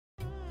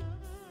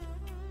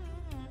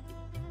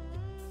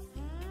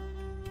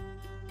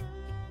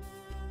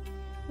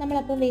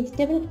നമ്മളപ്പോൾ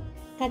വെജിറ്റബിൾ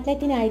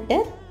കട്ട്ലറ്റിനായിട്ട്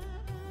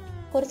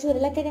കുറച്ച്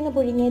ഉരുളക്കിഴങ്ങ്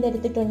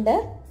പുഴുങ്ങിയതെടുത്തിട്ടുണ്ട്,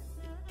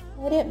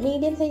 ഒരു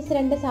മീഡിയം സൈസ്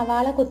 2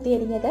 സവാള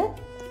കൊത്തിയരിഞ്ഞത്,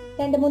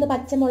 2-3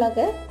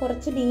 പച്ചമുളക്,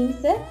 കുറച്ച്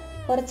ബീൻസ്,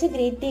 കുറച്ച്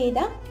ഗ്രേറ്റ് ചെയ്ത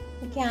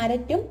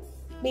ക്യാരറ്റും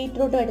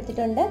ബീട്രൂട്ടും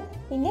എടുത്തിട്ടുണ്ട്,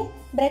 പിന്നെ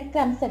ബ്രെഡ്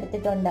ക്രംസ്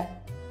എടുത്തിട്ടുണ്ട്.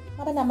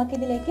 അപ്പോൾ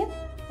നമുക്കിതിലേക്ക്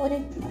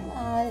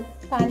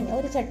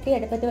ഒരു ചട്ടി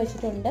അടുപ്പത്ത്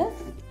വെച്ചിട്ടുണ്ട്.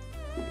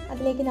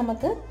 അതിലേക്ക്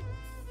നമുക്ക്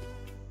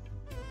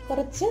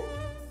കുറച്ച്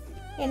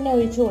എണ്ണ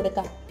ഒഴിച്ചു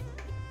കൊടുക്കാം.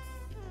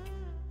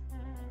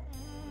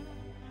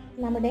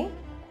 നമ്മുടെ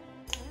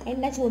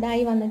എണ്ണ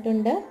ചൂടായി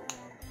വന്നിട്ടുണ്ട്.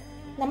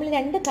 നമ്മൾ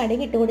 2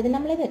 കടുക് ഇട്ട് കൊടുത്ത്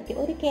നമ്മൾ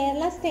ഒരു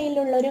കേരള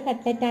സ്റ്റൈലിലുള്ള ഒരു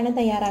കട്ട്ലറ്റാണ്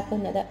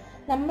തയ്യാറാക്കുന്നത്.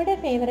 നമ്മുടെ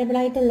ഫേവറബിൾ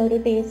ആയിട്ടുള്ള ഒരു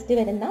ടേസ്റ്റ്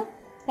വരുന്ന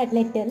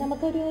കട്ട്ലറ്റ്,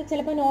 നമുക്കൊരു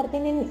ചിലപ്പോൾ നോർത്ത്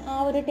ഇന്ത്യൻ ആ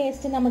ഒരു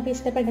ടേസ്റ്റ് നമുക്ക്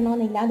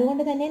ഇഷ്ടപ്പെടണമെന്നില്ല.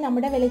 അതുകൊണ്ട് തന്നെ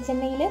നമ്മുടെ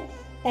വെളിച്ചെണ്ണയിൽ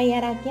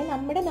തയ്യാറാക്കിയ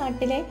നമ്മുടെ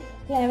നാട്ടിലെ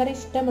ഫ്ലേവർ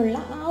ഇഷ്ടമുള്ള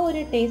ആ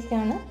ഒരു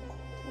ടേസ്റ്റാണ്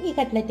ഈ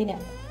കട്ട്ലറ്റിന്.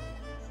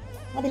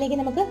 അതിലേക്ക്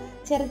നമുക്ക്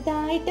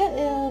ചെറുതായിട്ട്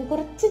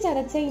കുറച്ച്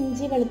ചതച്ച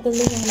ഇഞ്ചി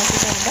വെളുത്തുള്ളി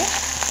ഇളക്കിയിട്ടുണ്ട്,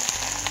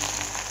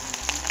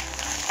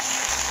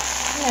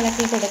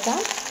 ഇളക്കി കൊടുക്കാം.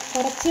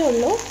 കുറച്ചേ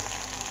ഉള്ളൂ.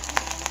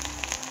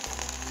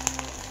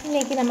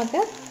 ഇതിലേക്ക് നമുക്ക്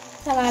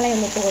സവാള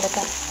ഒന്നിട്ട്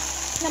കൊടുക്കാം.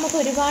 നമുക്ക്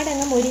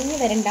ഒരുപാടങ്ങ് മൊരിഞ്ഞ്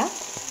വരണ്ട,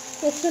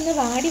 ജസ്റ്റ് ഒന്ന്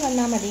വാടി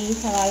വന്നാൽ മതി ഈ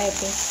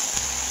സവാളയൊക്കെ.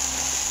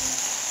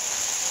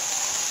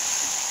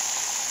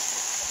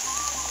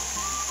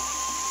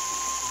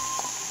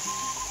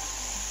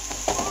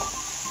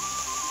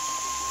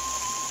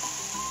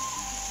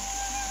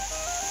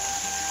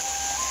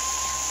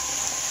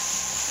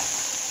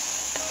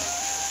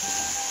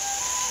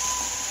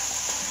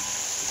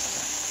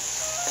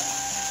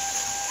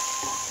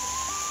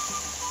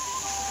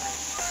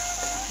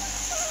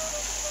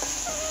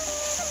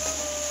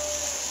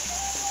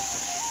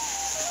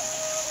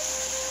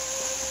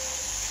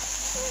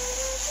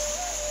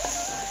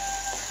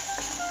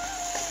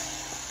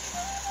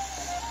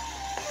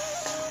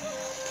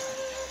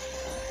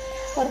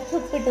 കുറച്ച്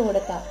ഉപ്പിട്ട്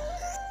കൊടുക്കാം.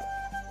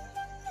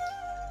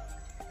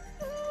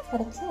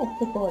 കുറച്ച്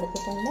ഉപ്പിട്ട്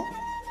കൊടുത്തിട്ടുണ്ട്.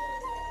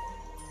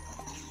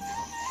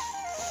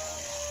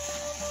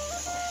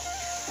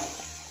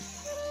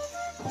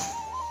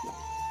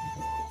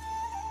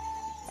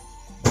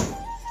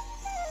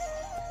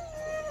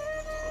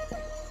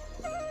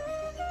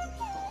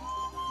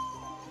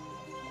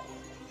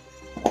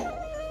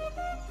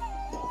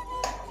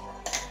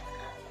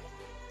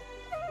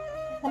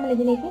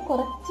 നമ്മളിതിലേക്ക്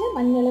കുറച്ച്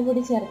മഞ്ഞൾ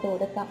പൊടി ചേർത്ത്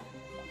കൊടുക്കാം.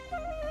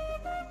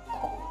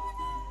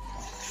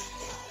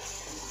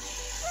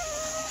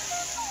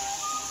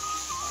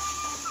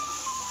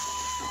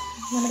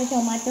 നമ്മുടെ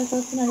ടൊമാറ്റോ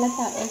സോസിനുള്ള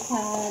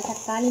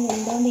തക്കാളി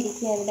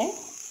വെന്തുകൊണ്ടിരിക്കുക. ഇവിടെ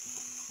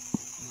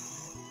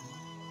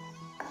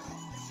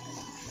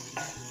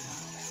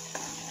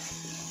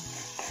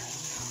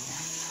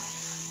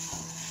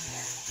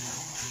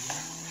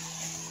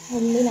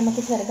ഉള്ളി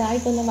നമുക്ക്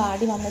ചെറുതായിട്ടൊന്ന്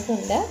വാടി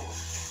വന്നിട്ടുണ്ട്.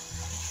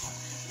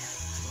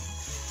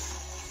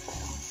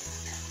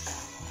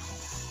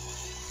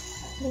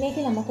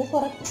 ഇതിലേക്ക് നമുക്ക്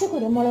കുറച്ച്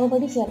കുരുമുളക്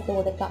പൊടി ചേർത്ത്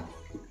കൊടുക്കാം,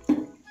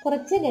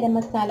 കുറച്ച് ഗരം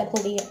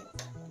മസാലപ്പൊടിയും,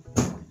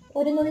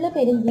 ഒരു നുള്ള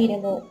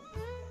പെരുംജീരകവും.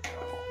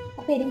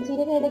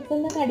 പെരുംജീരകം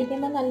ഇടയ്ക്കൊന്ന്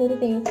കടിക്കുമ്പോൾ നല്ലൊരു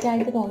ടേസ്റ്റ്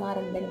ആയിട്ട്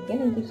തോന്നാറുണ്ട് എനിക്ക്.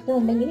 നിങ്ങൾക്ക്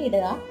ഇഷ്ടമുണ്ടെങ്കിൽ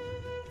ഇടുക.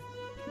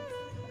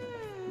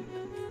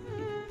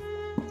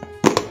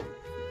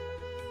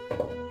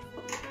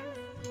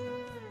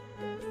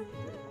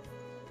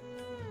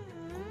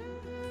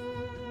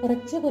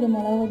 കുറച്ച്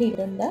കുരുമുളക് പൊടി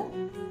ഇടുന്നുണ്ട്.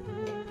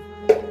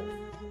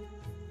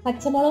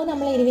 പച്ചമുളക്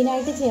നമ്മൾ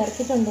എരിവിനായിട്ട്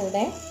ചേർത്തിട്ടുണ്ട്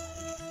ഇവിടെ.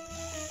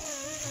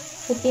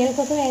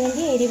 കുട്ടികൾക്കൊക്കെ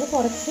വേണമെങ്കിൽ എരിവ്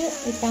കുറച്ച്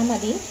ഇട്ടാൽ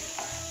മതി.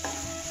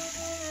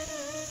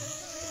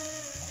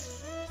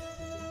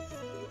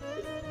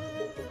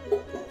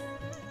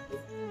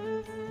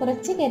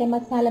 കുറച്ച് ഗരം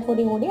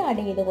മസാലപ്പൊടി കൂടി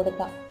ആഡ് ചെയ്ത്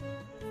കൊടുക്കാം.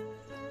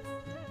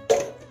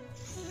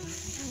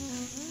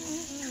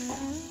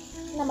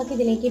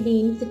 നമുക്കിതിലേക്ക്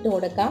ബീൻസ് ഇട്ട്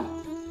കൊടുക്കാം.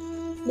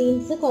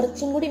 ബീൻസ്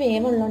കുറച്ചും കൂടി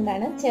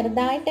വേവുള്ളതുകൊണ്ടാണ്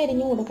ചെറുതായിട്ട്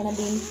അരിഞ്ഞു കൊടുക്കണം.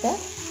 ബീൻസ്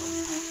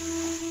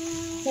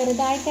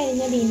ചെറുതായിട്ട്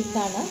അരിഞ്ഞ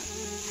ബീൻസാണ്.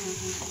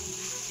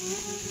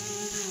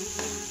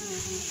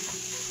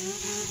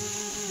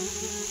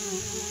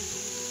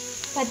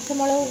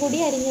 പച്ചമുളക് കൂടി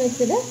അരിഞ്ഞു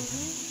വെച്ചത്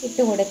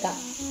ഇട്ട് കൊടുക്കാം.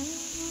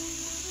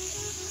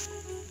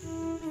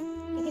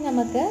 ഇനി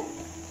നമുക്ക്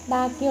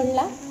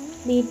ബാക്കിയുള്ള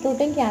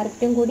ബീട്രൂട്ടും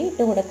ക്യാരറ്റും കൂടി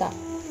ഇട്ട് കൊടുക്കാം.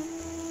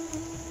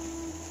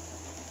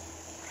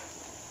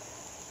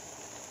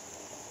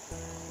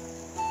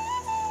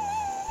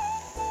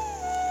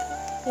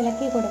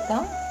 ഇളക്കി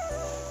കൊടുക്കാം.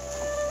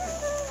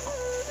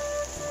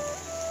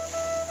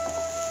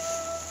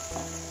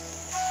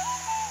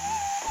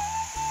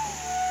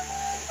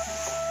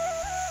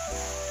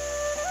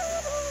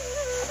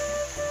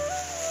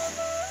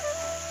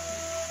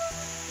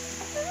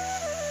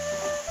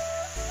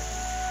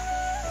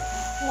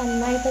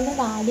 നന്നായിട്ടൊന്ന്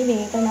വാടി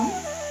വേകണം.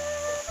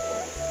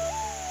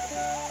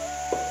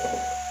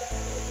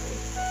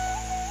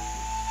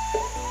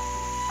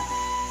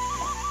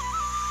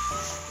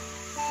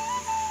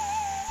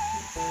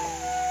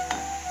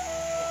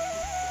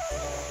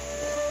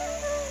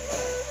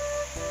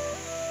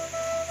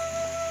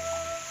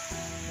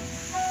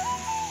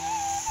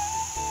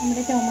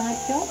 നമ്മുടെ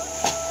ടൊമാറ്റോ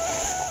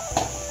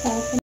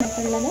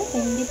സോസിനായിട്ടുള്ളത്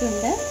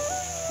വെന്തിട്ടുണ്ട്.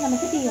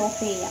 നമുക്ക് തീ ഓഫ്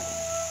ചെയ്യാം.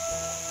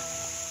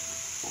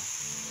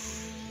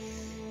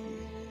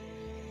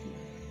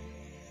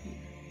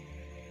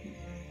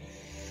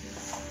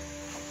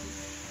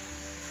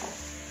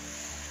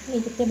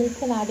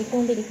 വെജിറ്റബിൾസ്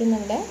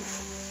വാടിക്കൊണ്ടിരിക്കുന്നുണ്ട്.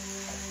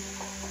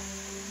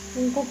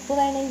 നിങ്ങൾക്ക് ഉപ്പ്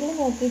വേണമെങ്കിൽ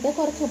നോക്കിയിട്ട്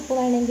കുറച്ച് ഉപ്പ്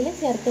വേണമെങ്കിൽ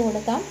ചേർത്ത്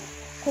കൊടുക്കാം.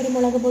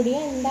 കുരുമുളക് പൊടിയോ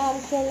എന്താ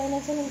ആവശ്യമുള്ളതെന്ന്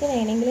വെച്ചാൽ നിങ്ങൾക്ക്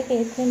വേണമെങ്കിൽ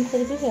ടേസ്റ്റ്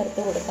അനുസരിച്ച്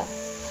ചേർത്ത് കൊടുക്കാം.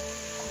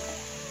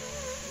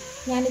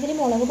 ഞാനിതിൽ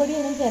മുളക്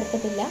പൊടിയൊന്നും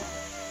ചേർത്തിട്ടില്ല.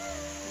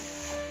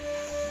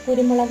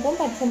 കുരുമുളകും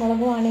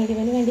പച്ചമുളകുമാണ്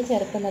എരിവിന് വേണ്ടി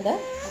ചേർക്കുന്നത്.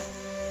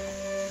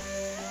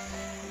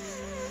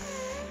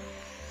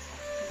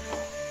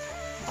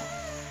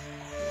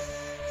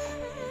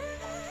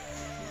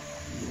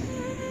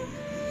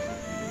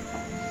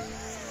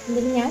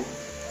 ഇതിൽ ഞാൻ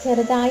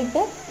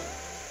ചെറുതായിട്ട്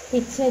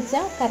പിച്ച് വെച്ച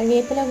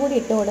കറിവേപ്പില കൂടി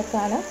ഇട്ട്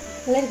കൊടുക്കുകയാണ്.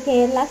 നമ്മളൊരു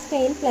കേരള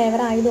സ്റ്റൈൽ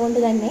ഫ്ലേവർ ആയതുകൊണ്ട്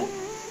തന്നെ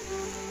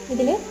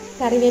ഇതിൽ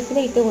കറിവേപ്പില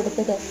ഇട്ട്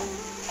കൊടുത്തത്.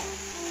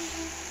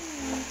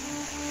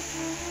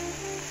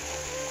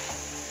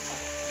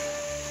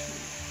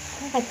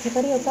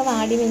 പച്ചക്കറിയൊക്കെ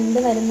വാടി വെന്ത്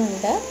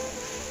വരുന്നുണ്ട്.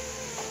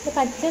 ഇത്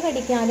പച്ച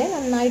കടിക്കാതെ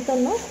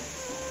നന്നായിട്ടൊന്ന്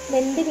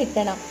വെന്ത്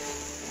കിട്ടണം.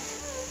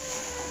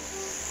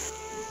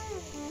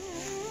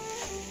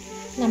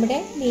 നമ്മുടെ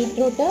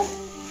ബീറ്റ്റൂട്ട്,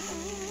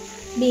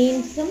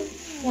 ബീൻസും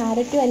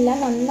ക്യാരറ്റും എല്ലാം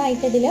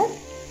നന്നായിട്ട് ഇതിൽ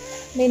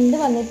വെന്ത്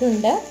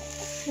വന്നിട്ടുണ്ട്.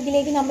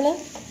 ഇതിലേക്ക് നമ്മൾ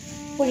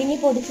പുഴുങ്ങി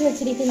പൊടിച്ച്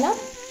വെച്ചിരിക്കുന്ന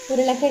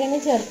ഉരുളക്കിഴങ്ങ്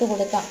ചേർത്ത്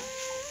കൊടുക്കാം.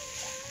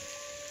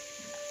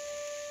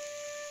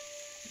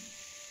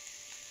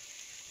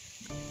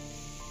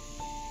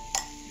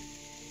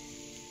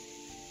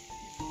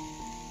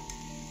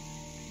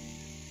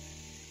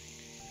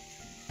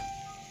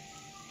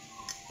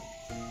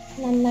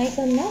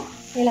 നന്നായിട്ടൊന്ന്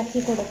ഇളക്കി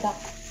കൊടുക്കാം.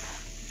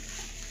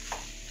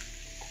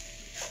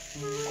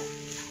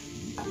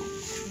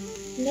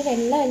 ഇതിൻ്റെ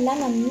വെള്ളമെല്ലാം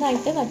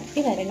നന്നായിട്ട്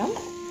വറ്റി വരണം.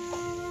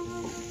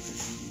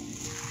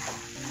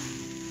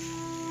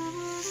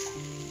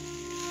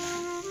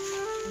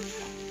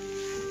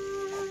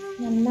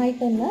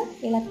 നന്നായിട്ടൊന്ന്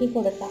ഇളക്കി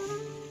കൊടുക്കാം.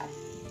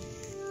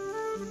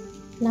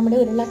 നമ്മുടെ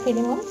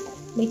ഉരുളക്കിഴങ്ങും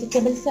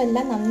വെജിറ്റബിൾസും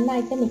എല്ലാം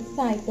നന്നായിട്ട്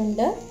മിക്സ്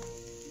ആയിട്ടുണ്ട്.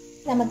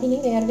 നമുക്കിനി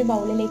വേറൊരു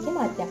ബൗളിലേക്ക്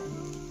മാറ്റാം.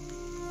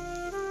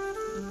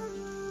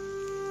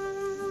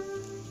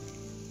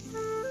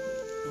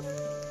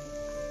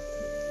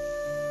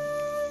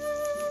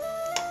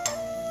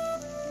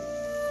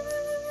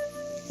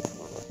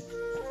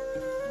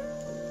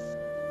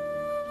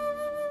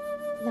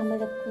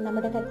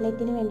 നമ്മുടെ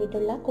കട്ട്ലറ്റിന്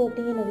വേണ്ടിയിട്ടുള്ള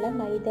കോട്ടിങ്ങിനുള്ള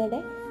മൈദയുടെ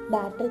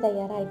ബാറ്റർ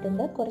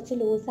തയ്യാറായിട്ടുണ്ട്. കുറച്ച്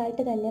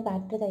ലൂസായിട്ട് തന്നെ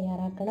ബാറ്റർ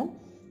തയ്യാറാക്കണം.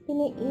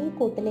 പിന്നെ ഈ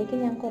കൂട്ടിലേക്ക്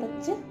ഞാൻ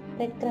കുറച്ച്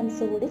ബ്രെഡ്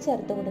ക്രംസ് കൂടി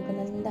ചേർത്ത്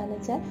കൊടുക്കുന്നത് എന്താണെന്ന്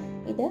വെച്ചാൽ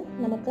ഇത്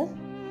നമുക്ക്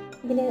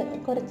ഇതിൽ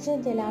കുറച്ച്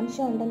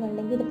ജലാംശം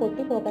ഉണ്ടെന്നുണ്ടെങ്കിൽ ഇത്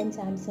പൊട്ടിപ്പോകാൻ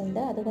ചാൻസ്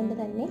ഉണ്ട്. അതുകൊണ്ട്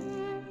തന്നെ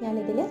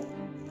ഞാനിതിൽ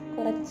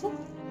കുറച്ച്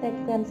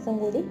ബ്രെഡ് ക്രംസും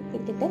കൂടി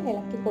ഇട്ടിട്ട്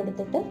ഇളക്കി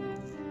കൊടുത്തിട്ട്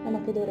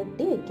നമുക്കിത്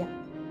ഉരുട്ടി വയ്ക്കാം.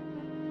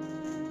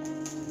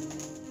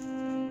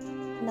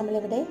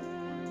 നമ്മളിവിടെ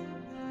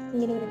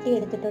ഇങ്ങനെ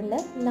ഉരുട്ടിയെടുത്തിട്ടുണ്ട്.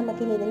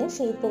 നമുക്കിനി ഇതിന്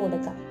ഷേപ്പ്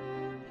കൊടുക്കാം.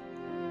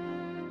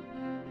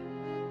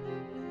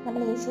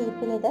 നമ്മൾ ഈ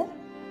ഷേപ്പിൽ ഇത്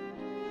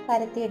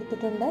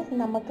പരത്തിയെടുത്തിട്ടുണ്ട്.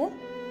 നമുക്ക്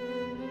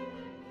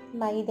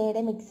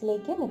മൈദയുടെ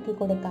മിക്സിലേക്ക് മുക്കി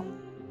കൊടുക്കാം.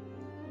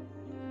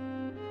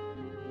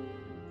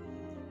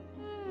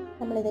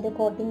 നമ്മളിതൊരു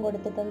കോട്ടിംഗ്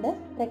കൊടുത്തിട്ടുണ്ട്.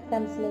 ബ്രെഡ്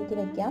ക്രംസിലേക്ക്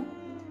വെക്കാം.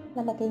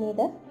 നമുക്കിനി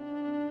ഇത്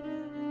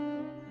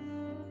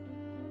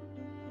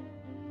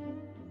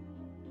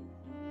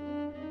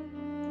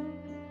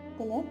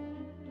ഇതിൽ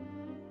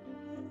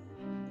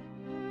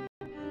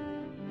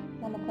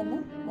നമുക്കൊന്ന്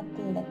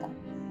മുക്കിയെടുക്കാം.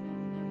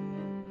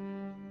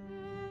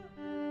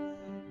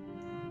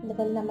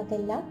 ഇതുപോലെ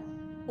നമുക്കെല്ലാം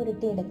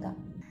ഉരുട്ടിയെടുക്കാം.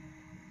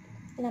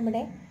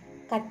 നമ്മുടെ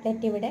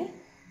കട്ട്ലറ്റ് ഇവിടെ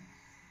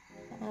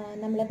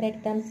നമ്മൾ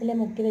ബ്രെഡ് ക്രംസിൽ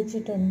മുക്കി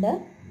വെച്ചിട്ടുണ്ട്.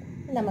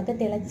 നമുക്ക്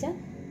തിളച്ച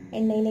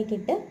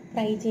എണ്ണയിലേക്കിട്ട്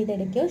ഫ്രൈ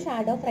ചെയ്തെടുക്കുകയോ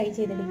ഷാഡോ ഫ്രൈ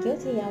ചെയ്തെടുക്കുകയോ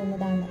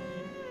ചെയ്യാവുന്നതാണ്.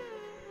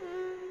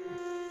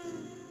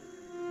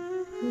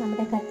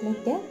 നമ്മുടെ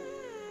കട്ട്ലറ്റ്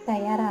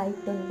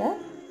തയ്യാറായിട്ടുണ്ട്.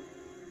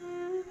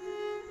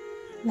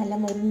 നല്ല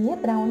മുരിഞ്ഞ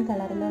ബ്രൗൺ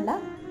കളറിലുള്ള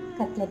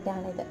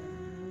കട്ട്ലറ്റാണിത്.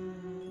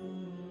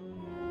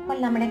 അപ്പോൾ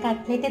നമ്മുടെ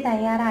കട്ട്ലറ്റ്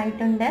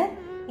തയ്യാറായിട്ടുണ്ട്.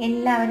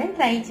 എല്ലാവരും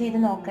ട്രൈ ചെയ്ത്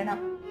നോക്കണം.